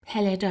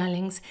Hello,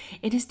 darlings.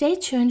 It is day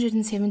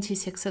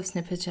 276 of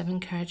Snippets of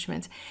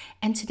Encouragement,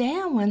 and today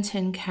I want to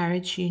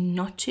encourage you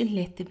not to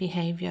let the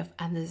behavior of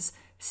others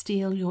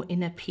steal your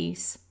inner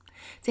peace.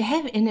 To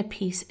have inner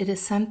peace, it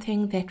is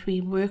something that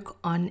we work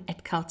on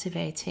at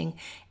cultivating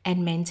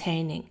and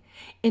maintaining.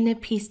 Inner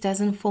peace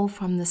doesn't fall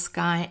from the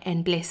sky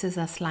and blesses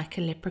us like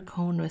a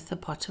leprechaun with a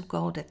pot of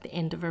gold at the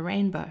end of a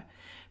rainbow.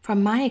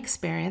 From my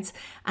experience,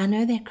 I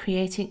know that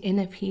creating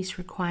inner peace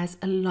requires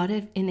a lot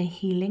of inner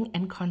healing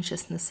and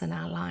consciousness in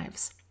our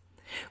lives.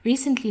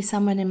 Recently,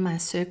 someone in my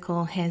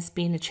circle has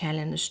been a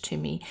challenge to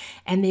me,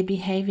 and their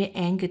behavior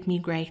angered me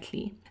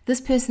greatly. This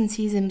person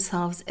sees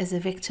themselves as a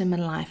victim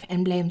in life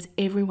and blames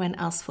everyone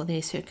else for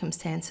their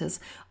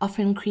circumstances,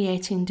 often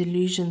creating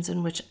delusions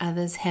in which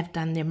others have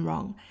done them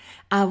wrong.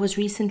 I was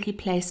recently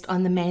placed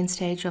on the main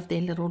stage of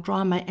their little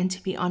drama, and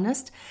to be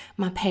honest,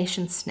 my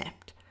patience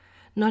snapped.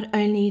 Not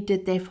only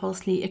did they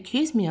falsely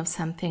accuse me of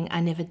something I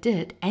never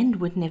did and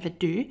would never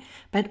do,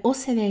 but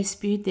also they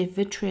spewed their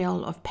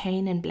vitriol of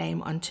pain and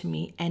blame onto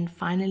me and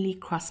finally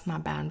crossed my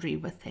boundary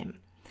with them.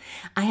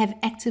 I have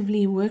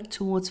actively worked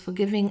towards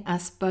forgiving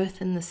us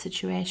both in this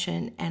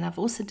situation, and I've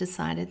also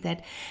decided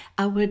that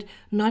I would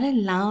not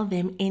allow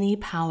them any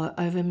power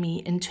over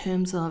me in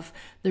terms of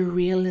the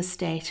real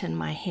estate in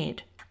my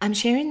head. I'm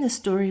sharing this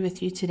story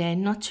with you today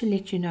not to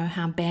let you know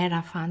how bad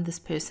I found this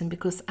person,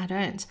 because I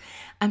don't.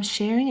 I'm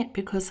sharing it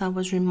because I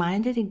was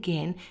reminded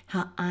again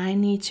how I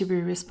need to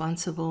be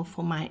responsible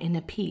for my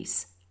inner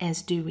peace,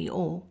 as do we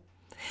all.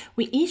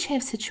 We each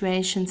have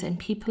situations and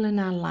people in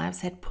our lives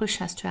that push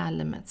us to our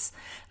limits.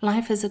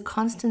 Life is a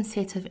constant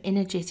set of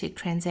energetic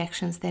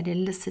transactions that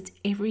elicit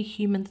every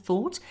human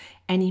thought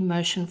and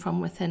emotion from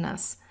within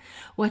us.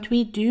 What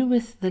we do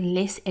with the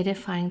less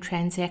edifying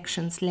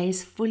transactions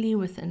lays fully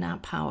within our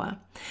power.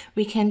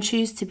 We can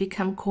choose to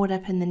become caught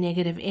up in the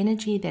negative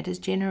energy that is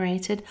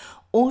generated,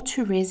 or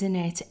to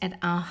resonate at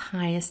our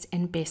highest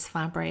and best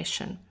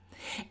vibration.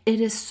 It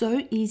is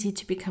so easy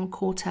to become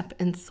caught up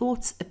in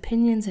thoughts,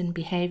 opinions, and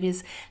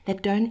behaviors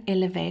that don't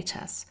elevate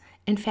us.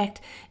 In fact,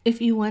 if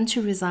you want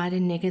to reside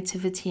in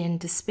negativity and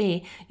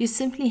despair, you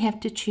simply have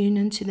to tune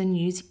into the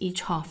news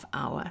each half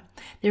hour.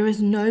 There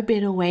is no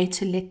better way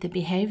to let the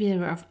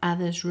behavior of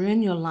others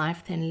ruin your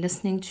life than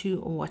listening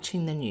to or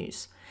watching the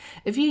news.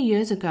 A few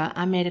years ago,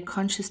 I made a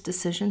conscious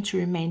decision to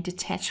remain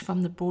detached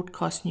from the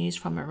broadcast news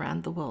from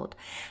around the world.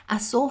 I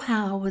saw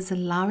how I was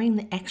allowing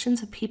the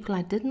actions of people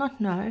I did not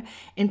know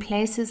in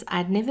places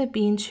I'd never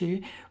been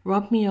to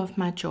rob me of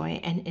my joy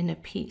and inner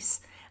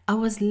peace. I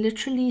was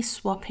literally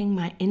swapping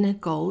my inner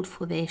gold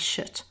for their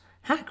shit.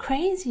 How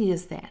crazy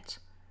is that?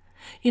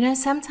 You know,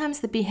 sometimes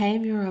the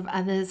behavior of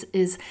others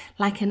is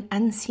like an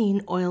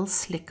unseen oil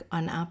slick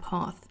on our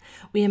path.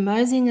 We are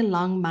moseying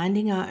along,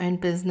 minding our own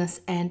business,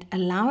 and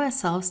allow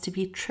ourselves to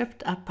be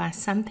tripped up by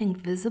something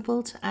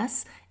visible to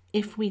us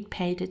if we'd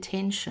paid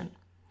attention.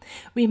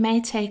 We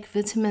may take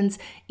vitamins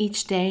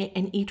each day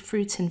and eat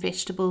fruits and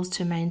vegetables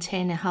to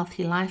maintain a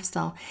healthy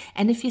lifestyle,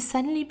 and if you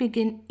suddenly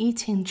begin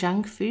eating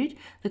junk food,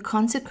 the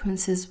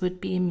consequences would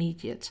be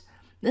immediate.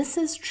 This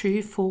is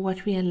true for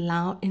what we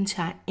allow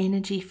into our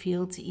energy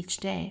fields each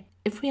day.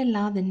 If we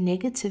allow the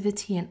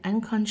negativity and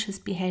unconscious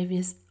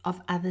behaviors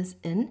of others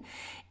in,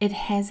 it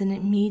has an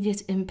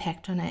immediate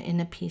impact on our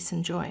inner peace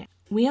and joy.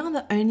 We are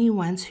the only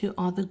ones who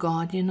are the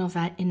guardian of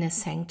our inner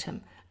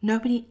sanctum.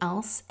 Nobody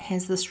else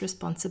has this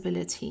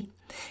responsibility.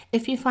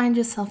 If you find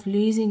yourself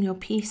losing your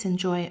peace and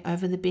joy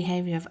over the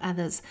behavior of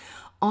others,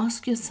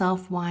 ask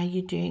yourself why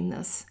you're doing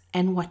this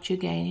and what you're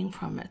gaining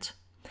from it.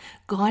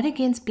 Guard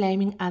against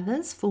blaming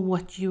others for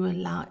what you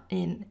allow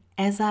in.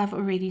 As I've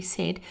already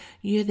said,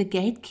 you're the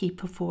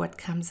gatekeeper for what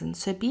comes in,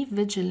 so be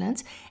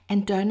vigilant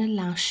and don't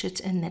allow shit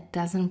in that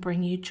doesn't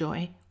bring you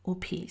joy or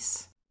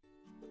peace.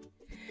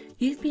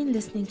 You've been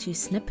listening to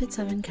Snippets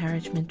of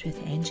Encouragement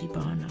with Angie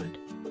Barnard.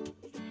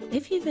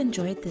 If you've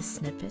enjoyed this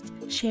snippet,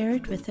 share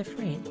it with a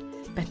friend.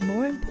 But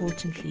more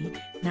importantly,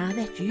 now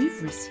that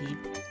you've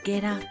received,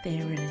 get out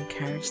there and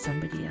encourage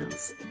somebody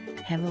else.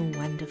 Have a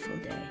wonderful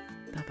day.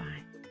 Bye-bye.